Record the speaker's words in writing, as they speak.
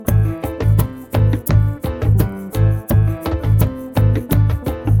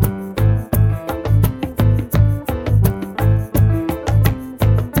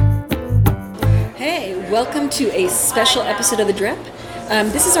welcome to a special episode of The Drip.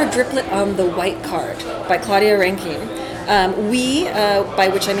 This is our Driplet on the White Card by Claudia Rankin. We, by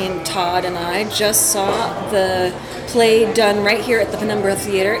which I mean Todd and I, just saw the play done right here at the Penumbra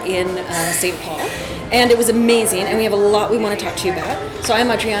Theatre in St. Paul. And it was amazing, and we have a lot we want to talk to you about. So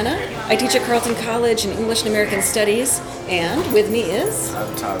I'm Adriana. I teach at Carleton College in English and American Studies, and with me is...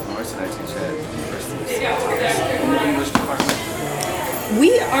 I'm Todd Morris, and I teach at University of English department.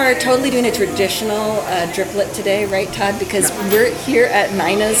 We are totally doing a traditional Driplet today, right, Todd? Because we're here at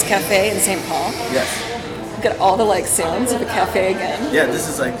Nina's Cafe in St. Paul. Yes. We've got all the sounds of a cafe again. Yeah, this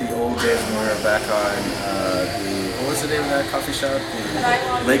is like the old days when we were back on what was the name of that coffee shop?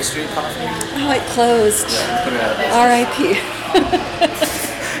 The Lake Street Coffee? Oh, it closed. Yeah, put it out. R.I.P.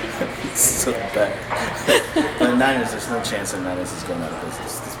 It's so bad. But Niners, there's no chance that Niners is going out of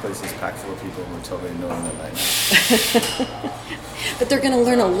business. This place is packed full of people who are totally knowing that Niners. But they're going to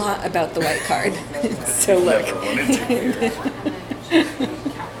learn a lot about the white card. So look. Never wanted to.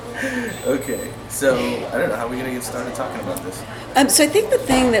 Okay, so I don't know, how are we going to get started talking about this? So I think the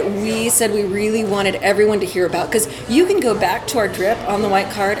thing that we said we really wanted everyone to hear about, because you can go back to our Drip on the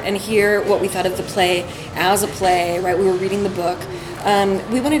white card and hear what we thought of the play as a play, right? We were reading the book.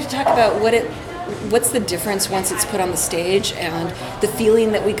 We wanted to talk about what's the difference once it's put on the stage and the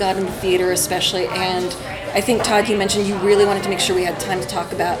feeling that we got in the theater especially. And I think, Todd, you mentioned you really wanted to make sure we had time to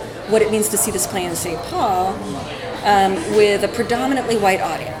talk about what it means to see this play in St. Paul with a predominantly white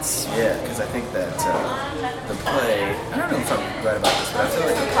audience. Yeah, because I think that the play, I don't know if I'm right about this, but I feel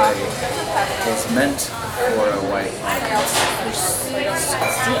like the play is meant for a white audience.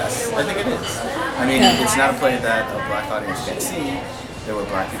 Yes, I think it is. I mean, it's not a play that a black audience can see. There were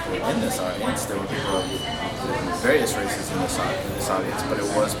black people in this audience. There were people of various races in this audience, but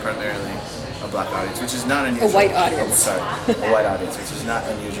it was primarily a black audience, which is not unusual. A white audience. Oh, sorry, a white audience, which is not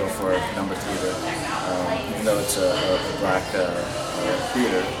unusual for Penumbra Theatre, even though it's a black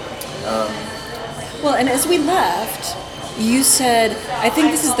theater. Well, and as we left, you said, I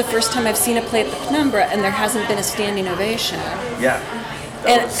think this is the first time I've seen a play at the Penumbra and there hasn't been a standing ovation. Yeah.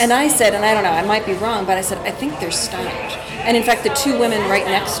 And I said, and I don't know, I might be wrong, but I said, I think they're stunned. And in fact, the two women right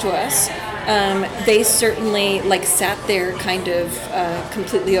next to us, they certainly sat there kind of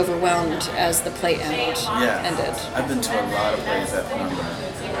completely overwhelmed as the play ended. I've been to a lot of plays at Penumbra,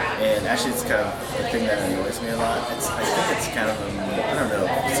 and actually it's kind of the thing that annoys me a lot. I think it's kind of I don't know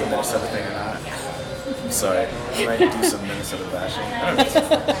if it's a Minnesota thing or not. I'm sorry, I might do some Minnesota bashing. I don't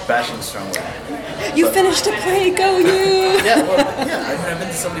know, bashing is a strong word. You finished a play, go you! I've been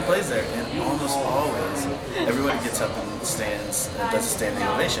to so many plays there, and almost always everybody gets up and stands and does a standing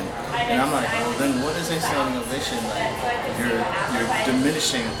ovation, and I'm like, well, then what is a standing ovation? You're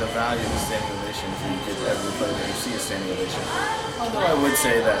diminishing the value of a standing ovation if you give every play that you see a standing ovation. Although I would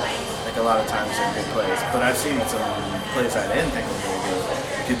say that a lot of times in good plays, but I've seen some plays I didn't think were very good.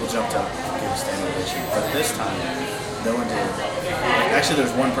 People jumped up and gave a standing ovation, but this time no one did. Actually,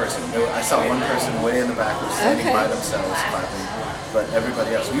 there's one person. I saw one person way in the back who was standing by themselves clapping, but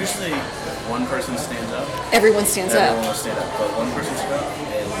everybody else. Usually, if one person stands up, everyone stands up. Everyone will stand up, but one person stood up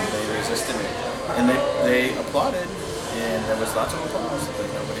and they resisted it, and they applauded, and there was lots of applause, but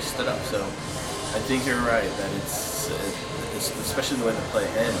nobody stood up. So I think you're right that it's especially the way the play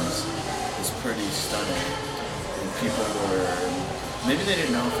ends is pretty stunning, and people were maybe they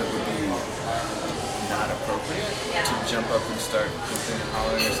didn't know if it would be not appropriate to jump up and start whooping and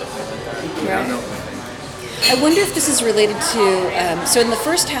hollering or something like that. I don't know what I think. I wonder if this is related to, so in the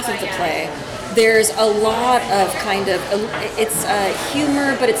first half of the play, there's a lot of it's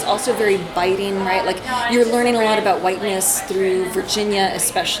humor, but it's also very biting, right? You're learning a lot about whiteness through Virginia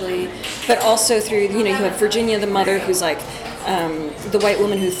especially, but also through, you have Virginia, the mother, who's the white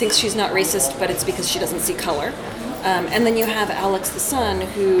woman who thinks she's not racist, but it's because she doesn't see color. And then you have Alex, the son,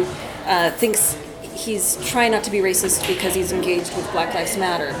 who thinks he's trying not to be racist because he's engaged with Black Lives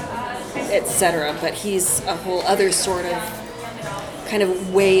Matter, etc. But he's a whole other sort of kind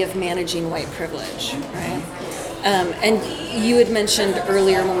of way of managing white privilege, right? And you had mentioned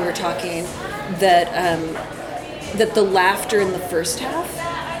earlier when we were talking that that the laughter in the first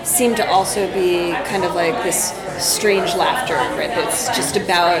half seemed to also be kind of like this strange laughter, right? That's just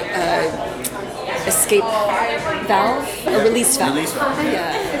about escape valve, a release valve. Release valve.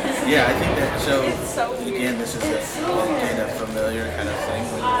 Yeah, I think that. So again, this is a familiar kind of thing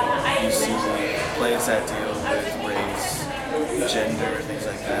when you see plays that deal with race, gender, things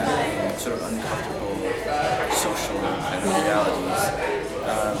like that, and sort of uncomfortable social kind of realities.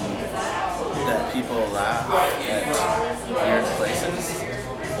 That people laugh at weird places,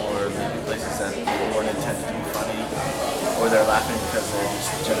 or maybe places that weren't intended to be funny, or they're laughing because they're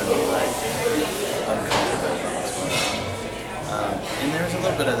just generally uncomfortable. And there was a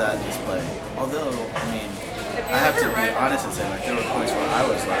little bit of that in this play. Although, I mean, I have to be honest and say, like, there were points where I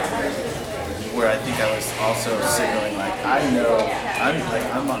was like, where I think I was also signaling, like, I know, I'm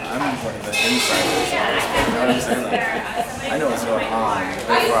one of the insiders. You know what I'm saying? Like, I know what's going on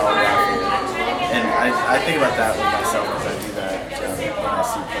before I'll walk in. And I think about that with myself as I do that when I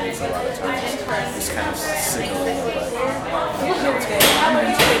see plays a lot of times. Just kind of signaling of, like, I know what's going on. I'm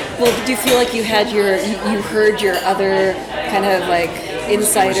into it. Well, did you feel like you had you heard your other kind of like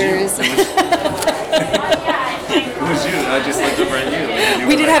insiders? It was you. I just looked over at you.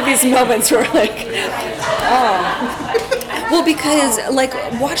 We did have these moments where like, oh. Well, because like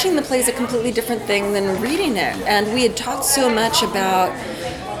watching the play is a completely different thing than reading it, and we had talked so much about,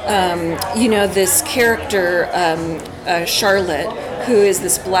 this character Charlotte, who is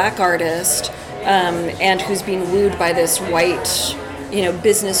this black artist, and who's being wooed by this white,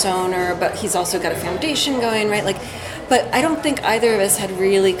 business owner, but he's also got a foundation going, right? Like, but I don't think either of us had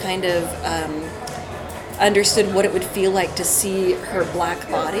really kind of understood what it would feel like to see her black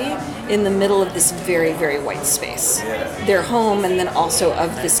body in the middle of this very, very white space. Yeah. Their home, and then also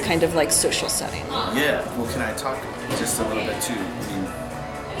of this kind of like social setting. Yeah. Well, can I talk just a little bit too? I mean,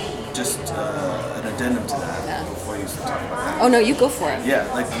 just an addendum to that before you start talking about that. Oh no, you go for it.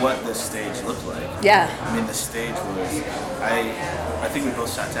 Yeah, like what the stage looked like. Yeah. I mean, the stage was. I think we both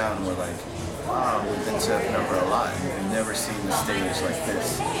sat down and were like, wow, we've been to Penumbra a lot, and we've never seen the stage like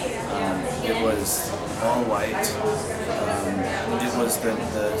this. It was all white. It was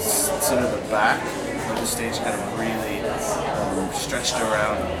the sort of the back of the stage kind of really stretched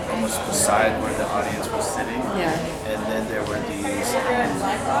around almost beside where the audience was sitting. Yeah. And then there were these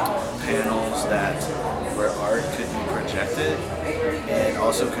panels where art could be projected and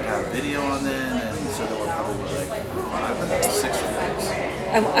also could have video on them, and so there were probably like 6 things.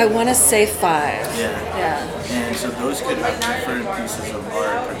 I want to say 5. Yeah. And so those could have different pieces of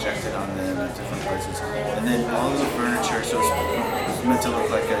art projected on them at different places. And then all of the furniture, so it was meant to look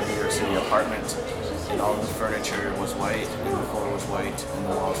like a New York City apartment. And all of the furniture was white, and the floor was white, and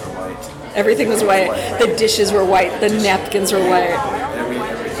the walls were white. Everything was white. The dishes were white. The napkins were white. Every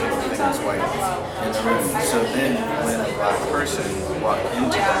single thing was white in the room. So then when a black person walked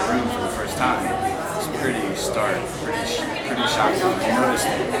into that room for the first time, it was pretty stark, pretty shocking. You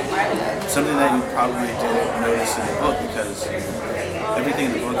noticed it. Something that you probably didn't notice in the book, because everything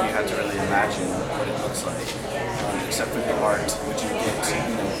in the book you had to really imagine what it looks like, except for the art, which you get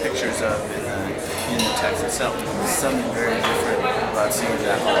pictures of in the text itself. There's something very different about seeing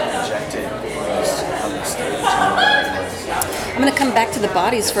that art projected on the stage and what it was. I'm going to come back to the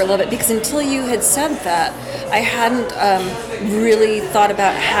bodies for a little bit, because until you had said that, I hadn't really thought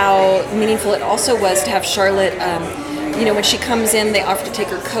about how meaningful it also was to have Charlotte. When she comes in, they offer to take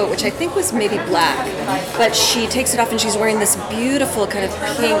her coat, which I think was maybe black, but she takes it off and she's wearing this beautiful kind of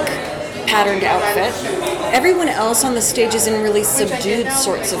pink patterned outfit. Everyone else on the stage is in really subdued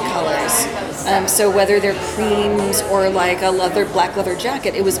sorts of colors. So whether they're creams or like a black leather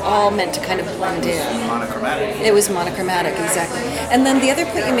jacket, it was all meant to kind of blend in. Monochromatic. It was monochromatic, exactly. And then the other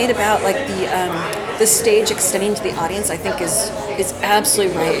point you made about like the stage extending to the audience, I think is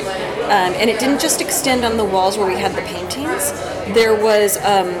absolutely right. And it didn't just extend on the walls where we had the paintings. There was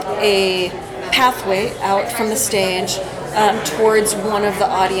a pathway out from the stage towards one of the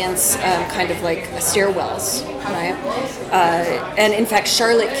audience kind of like stairwells, right? And in fact,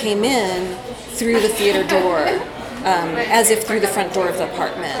 Charlotte came in through the theater door, as if through the front door of the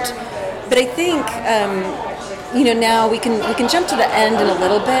apartment. But I think, now we can jump to the end in a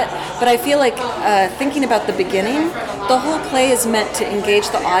little bit, but I feel like thinking about the beginning, the whole play is meant to engage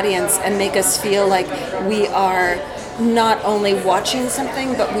the audience and make us feel like we are not only watching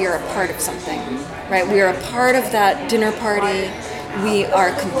something, but we are a part of something, right? We are a part of that dinner party. We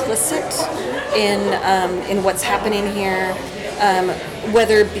are complicit in what's happening here,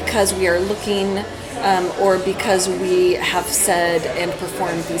 whether because we are looking or because we have said and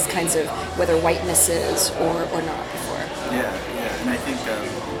performed these kinds of, whether whitenesses or not before. Yeah, and I think I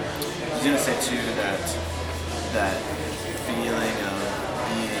was going to say too that feeling of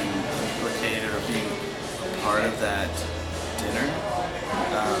being implicated or being part of that dinner.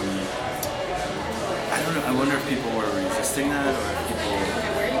 I don't know. I wonder if people were resisting that, or if people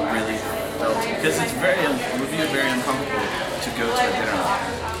really felt, because it would be very uncomfortable to go to a dinner like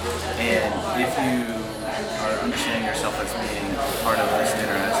that. And if you are understanding yourself as being part of this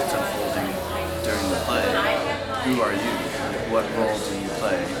dinner as it's unfolding during the play, who are you? Like, what role do you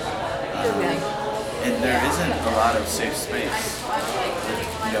play? And there isn't a lot of safe space,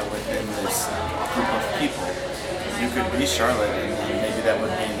 within this group of people. You could be Charlotte, and maybe that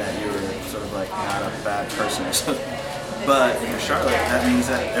would mean that you're sort of like not a bad person or something. But if you're Charlotte, that means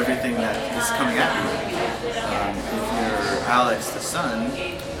that everything that is coming at you. If you're Alex, the son,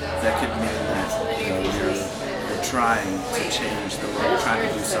 that could mean that you're trying to change the world, you're trying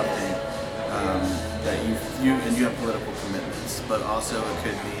to do something that you have political commitments. But also it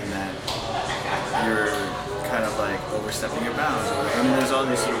could mean that you're kind of like overstepping your bounds. I mean, there's all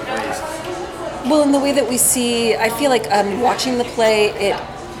these sort of ways. Well, in the way that we see, I feel like watching the play,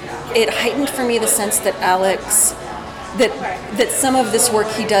 it heightened for me the sense that Alex, that some of this work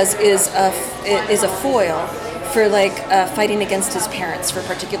he does is a foil for like fighting against his parents for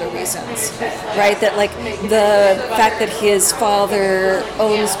particular reasons, right? That like the fact that his father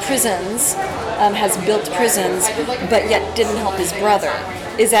owns prisons, has built prisons, but yet didn't help his brother,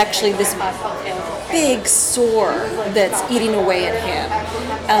 is actually this big sore that's eating away at him,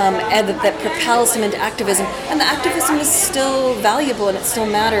 and that propels him into activism. And the activism is still valuable and it still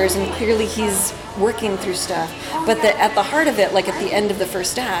matters, and clearly he's working through stuff. But at the heart of it, like at the end of the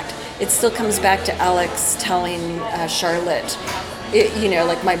first act, it still comes back to Alex telling Charlotte,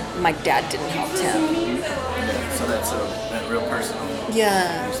 like my dad didn't help him. Yeah, so that's a real personal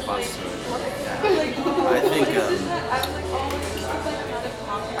response to it. Yeah. I think.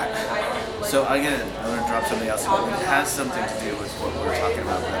 So I'm gonna drop something else. It has something to do with what we're talking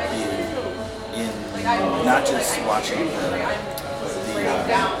about, like being in, not just watching the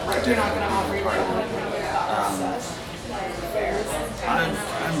dinner, but being part of it.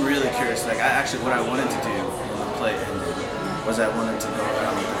 I'm really curious. Like, what I wanted to do when the play ended was I wanted to go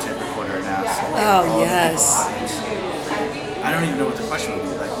around with the tape recorder and ask. Oh yes. I don't even know what the question would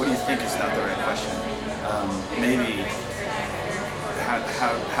be. Like, what do you think is not the right question? Maybe.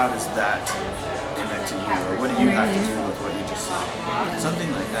 How does that connect to you, or what do you have to do with what you just saw? Something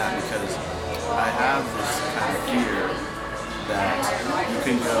like that, because I have this kind of fear that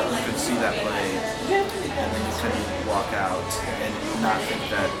you can see that play, and then you can walk out and not think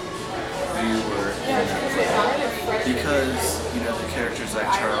that you were in that play, because the characters like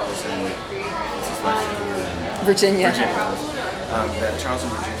Charles and what's his last name? Virginia. That Charles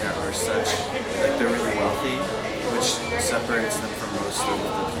and Virginia are such, like, they're really wealthy, which separates them from most of the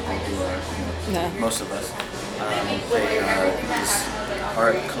people who are, most of us. They are these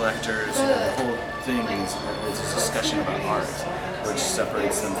art collectors, and the whole thing is a discussion about art, which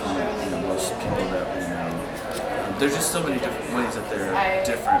separates them from most people that we know. There's just so many different ways that they're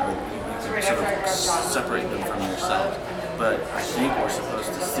different, or you can sort of separate them from yourself. But I think we're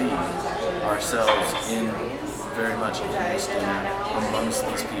supposed to see ourselves very much existing amongst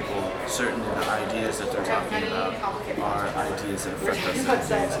these people. Certainly the ideas that they're talking about are ideas that affect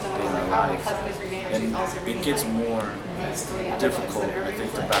us in our life. And it gets more difficult, I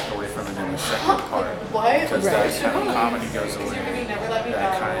think, to back away from it in the second part. Because that kind of comedy goes away.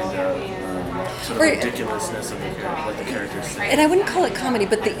 That kind of sort of ridiculousness of the characters say. And I wouldn't call it comedy,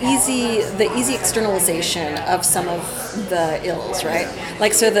 but the easy externalization of some of the ills, right?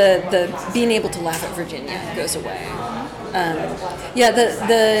 Like, so the being able to laugh at Virginia goes away.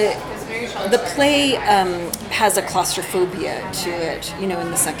 The play has a claustrophobia to it, in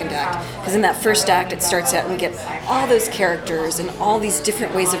the second act. Because in that first act, it starts out and we get all those characters and all these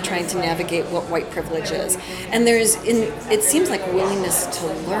different ways of trying to navigate what white privilege is. And it seems like willingness to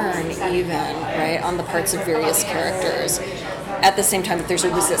learn even, right, on the parts of various characters. At the same time that there's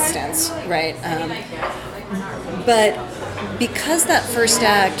a resistance, right? But because that first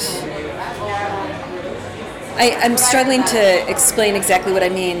act, I'm struggling to explain exactly what I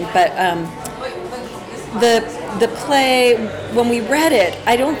mean, but the play, when we read it,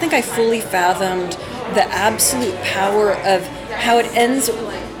 I don't think I fully fathomed the absolute power of how it ends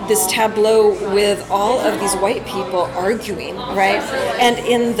this tableau with all of these white people arguing, right? And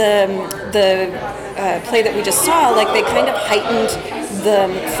in the play that we just saw, like, they kind of heightened the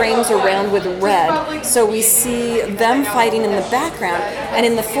frames around with red, so we see them fighting in the background, and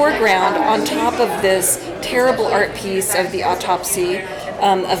in the foreground, on top of this terrible art piece of the autopsy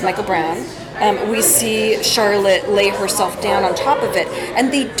of Michael Brown, we see Charlotte lay herself down on top of it,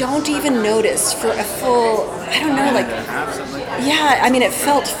 and they don't even notice for a full, I don't know, like, yeah, I mean, it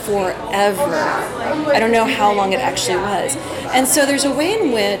felt forever. I don't know how long it actually was. And so there's a way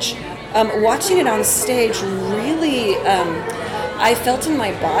in which watching it on stage really, I felt in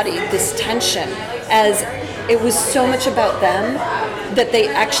my body this tension, as it was so much about them that they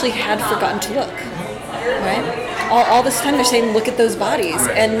actually had forgotten to look, right? All this time they're saying, look at those bodies.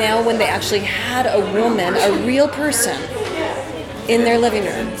 Right. And now when they actually had a woman, a real person, in their living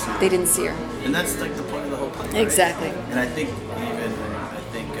room, they didn't see her. And that's like the point of the whole play. Right? Exactly. And I think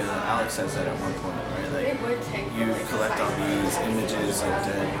Alex says that at one point, right? like you collect all these images of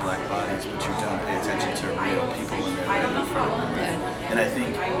dead black bodies, but you don't pay attention to real people when they're right in front of you. And I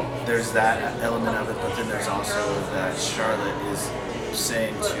think there's that element of it, but then there's also that Charlotte is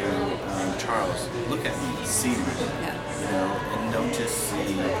saying to Charles, look at me, see me, and notice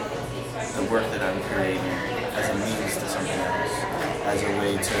the work that I'm creating as a means to something else, as a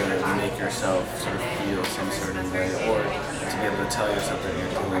way to make yourself sort of feel some certain way, or to be able to tell yourself that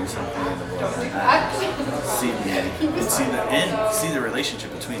you're doing something in the world that matters. See me, and see the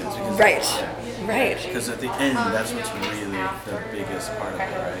relationship between us. Right. Because at the end, that's what's really the biggest part of it,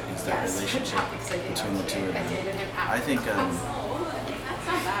 right? Is that relationship between the two of them. I think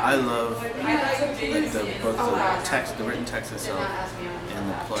I love both the text, the written text itself, and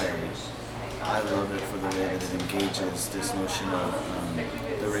the play. I love it for the way that it engages this notion of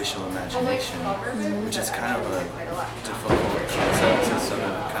the racial imagination, which is kind of a difficult concept to sort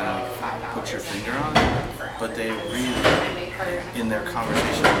of kind of put your finger on. But they really, in their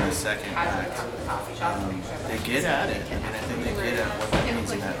conversation in the second act, they get at it. I mean, I think they get at what that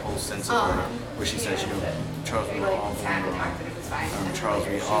means in that whole sense of where she says, Charles, we were all born wrong. Charles,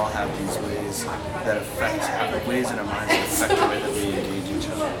 we all have these ways that have ways in our minds that affect the way that we engage each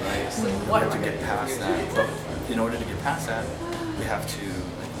other, right? We have to get past that. But in order to get past that, we have to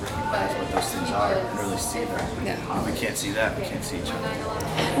recognize what those things are and really see them. If we can't see that, we can't see each other.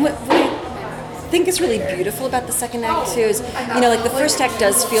 What I think is really beautiful about the second act too is, like the first act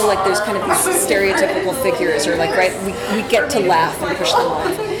does feel like there's kind of these stereotypical figures, or like, right, we get to laugh and push them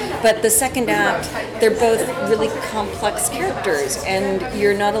off. But the second act, they're both really complex characters, and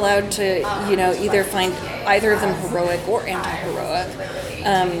you're not allowed to, either find either of them heroic or anti-heroic.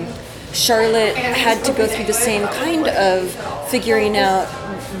 Charlotte had to go through the same kind of figuring out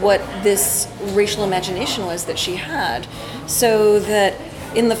what this racial imagination was that she had, so that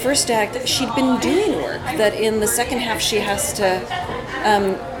in the first act she'd been doing work that in the second half she has to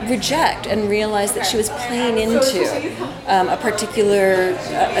reject and realize that she was playing into a particular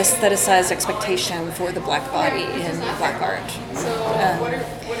aestheticized expectation for the black body in black art.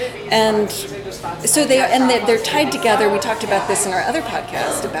 And so they're tied together. We talked about this in our other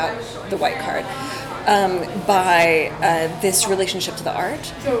podcast about the white card. By this relationship to the art,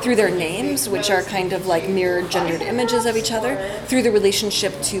 through their names, which are kind of like mirrored gendered images of each other, through the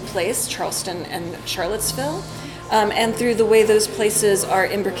relationship to place, Charleston and Charlottesville, and through the way those places are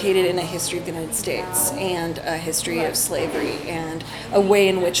imbricated in a history of the United States and a history of slavery and a way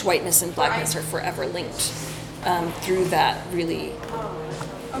in which whiteness and blackness are forever linked through that really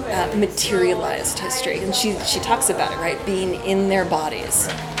materialized history. And she talks about it, right, being in their bodies.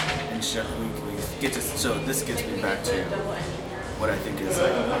 Right. And so this gets me back to what I think is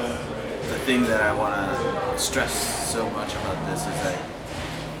like the thing that I want to stress so much about this is that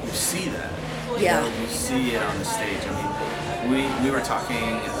you see that. You see it on the stage. I mean, we were talking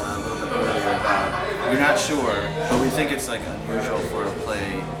a little bit earlier about we're not sure, but we think it's like unusual for a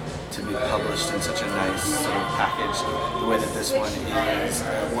play to be published in such a nice sort of package, the way that this one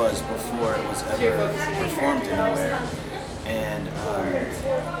was before it was ever performed anywhere. And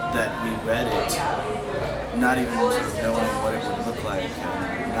that we read it, not even sort of knowing what it would look like,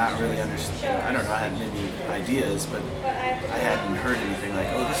 and not really understand. I don't know, I had maybe ideas, but I hadn't heard anything like,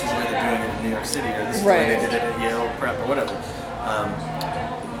 oh, this is where they're doing it in New York City, or this is where they did it at Yale Prep, or whatever.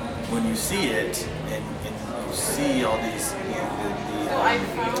 When you see it, and you see all these,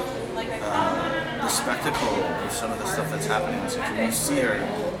 the spectacle of some of the stuff that's happening, so when you see her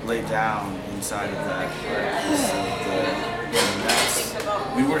lay down inside of that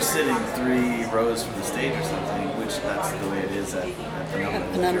we were sitting 3 rows from the stage or something, which that's the way it is at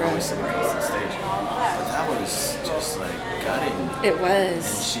Penumbra. You're always sitting close to the stage. But that was just like gutting. It was.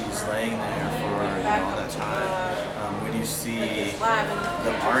 And she's laying there for all that time. When you see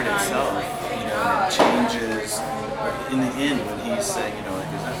the art itself, it changes. In the end, when he's saying,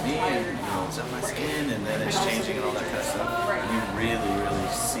 like, is that me? And, is that my skin? And then it's changing and all that kind of stuff. You really, really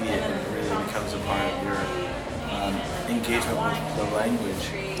see it, and it really becomes a part of your engagement with the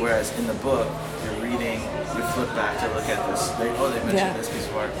language. Whereas in the book, you're reading, you flip back to look at this. They mentioned this piece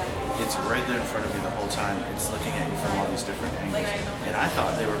of art. It's right there in front of you the whole time. It's looking at you from all these different angles. And I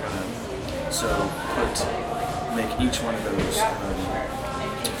thought they were going to make each one of those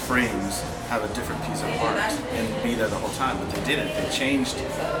frames have a different piece of art and be there the whole time, but they didn't. They changed.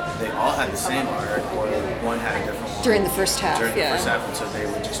 They all had the same art, or one had a different one. During the first half, and so they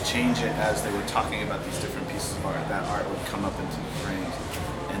would just change it as they were talking about these different pieces of art. That art would come up into the frames,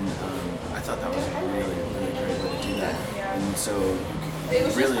 and I thought that was a really, really great way to do that. And so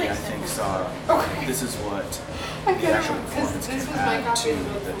really, I think, saw this is what the actual performance can add to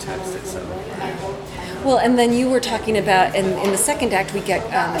the text itself. Well, and then you were talking about, in the second act, we get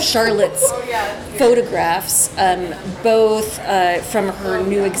Charlotte's photographs, both from her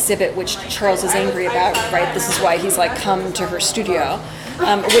new exhibit, which Charles is angry about, right? This is why he's like, come to her studio,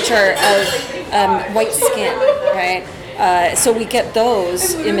 which are of white skin, right? So we get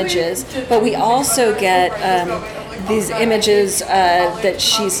those images, but we also get these images that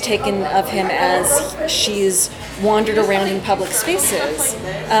she's taken of him as she's wandered around in public spaces,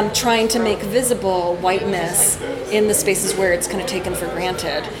 trying to make visible whiteness in the spaces where it's kind of taken for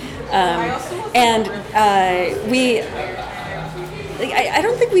granted. I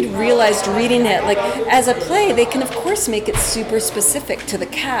don't think we'd realized reading it, like, as a play, they can of course make it super specific to the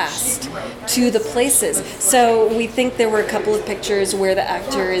cast, to the places. So we think there were a couple of pictures where the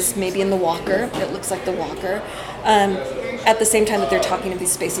actor is maybe in the walker, it looks like the walker, at the same time that they're talking of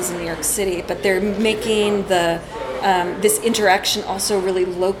these spaces in New York City, but they're making this interaction also really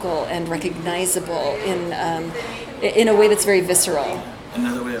local and recognizable in a way that's very visceral.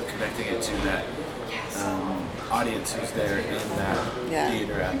 Another way of connecting it to that audience who's there in that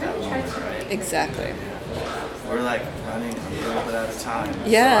theater at that moment, right? Exactly. We're like running a little bit out of time.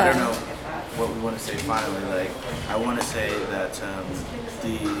 Yeah. So I don't know what we want to say finally. Like, I want to say that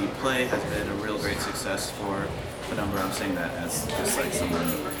the play has been a real great success for Penumbra. I'm saying that as just like someone.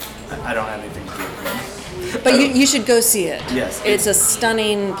 I don't have anything to give them. But you should go see it. Yes. It's a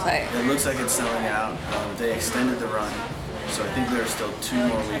stunning play. It looks like it's selling out. They extended the run. So I think there are still 2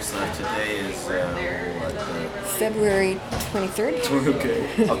 more weeks left. Today is February 23rd?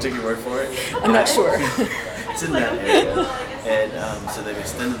 Okay, I'll take your word for it. I'm not sure. It's in that area. And so they've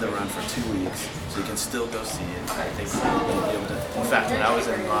extended the run for 2 weeks, so you can still go see it. I think we'll be able to. In fact, when I was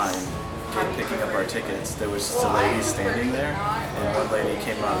in line picking up our tickets, there was just a lady standing there, and one lady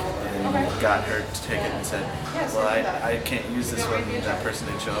came up and got her ticket and said, well, I can't use this one, that person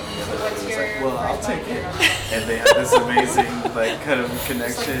didn't show up, and the other lady was like, well, I'll take it. And they had this amazing like kind of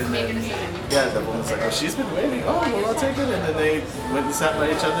connection, and yeah, the woman's like, well, she's been waiting, oh, well, I'll take it. And then they went and sat by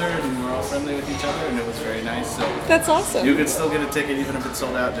each other, and we're all friendly with each other, and it was very nice. So that's awesome. You can still get a ticket even if it's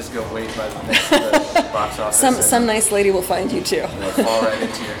sold out, just go wait by the next box office. Some nice lady will find you too. It'll fall right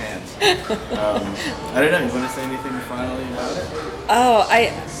into your hands. I don't know, you want to say anything finally about it? Oh,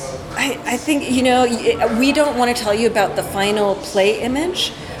 I think, we don't want to tell you about the final play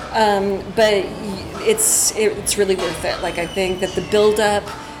image, but it's really worth it. Like, I think that the build-up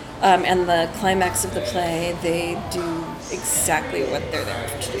and the climax of the play, they do exactly what they're there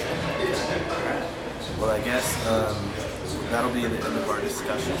to do. Well, I guess that'll be the end of our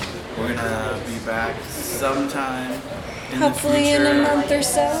discussion. We're going to be back sometime in hopefully the future, in a month or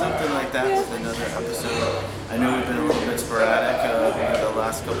so. Something like that, with another episode. I know we've been a little bit sporadic the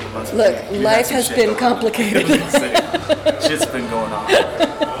last couple of months. Look, life has been complicated. Shit's been going on.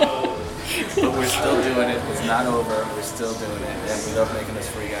 But we're still doing it. It's not over. We're still doing it. And we love making this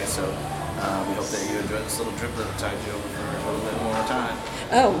for you guys. So we hope that you enjoy this little driplet that tied you over for a little bit more time.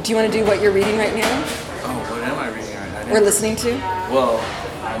 Oh, do you want to do what you're reading right now? Oh, what am I reading right now? Or listening to? Well,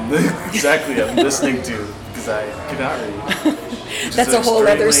 I'm listening to, because I cannot read. That's a whole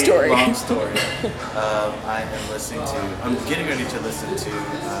other story. Long story. I am listening to. I'm getting ready to listen to.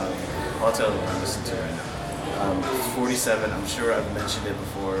 I'll tell you what I'm listening to right now. It's 47. I'm sure I've mentioned it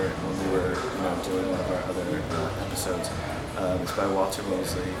before when we were, doing one of our other episodes. It's by Walter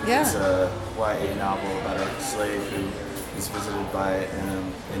Mosley. Yeah. It's a YA novel about a slave who is visited by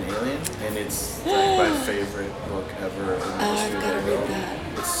an alien, and it's like my favorite book ever in the history I've got to of the world. read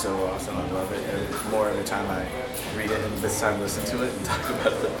that. It's so awesome. I love it. And more every time I read it, and this time listen to it and talk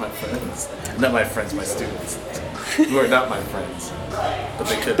about it with my friends. Not my friends, my students, who are not my friends, but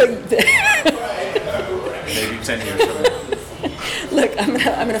they could. Maybe 10 years from now. Look, I'm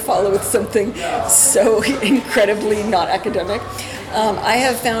gonna follow with something so incredibly not academic. I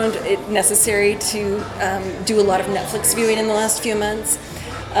have found it necessary to do a lot of Netflix viewing in the last few months,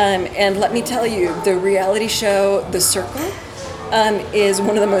 and let me tell you, the reality show The Circle is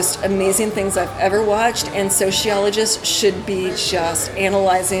one of the most amazing things I've ever watched, and sociologists should be just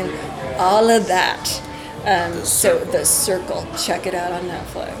analyzing all of that. So The Circle, check it out on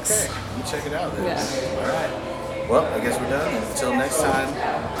Netflix. Okay, you check it out then. Yeah. All right. Well, I guess we're done. Until next time,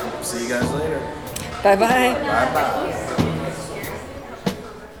 see you guys later. Bye-bye. Bye-bye.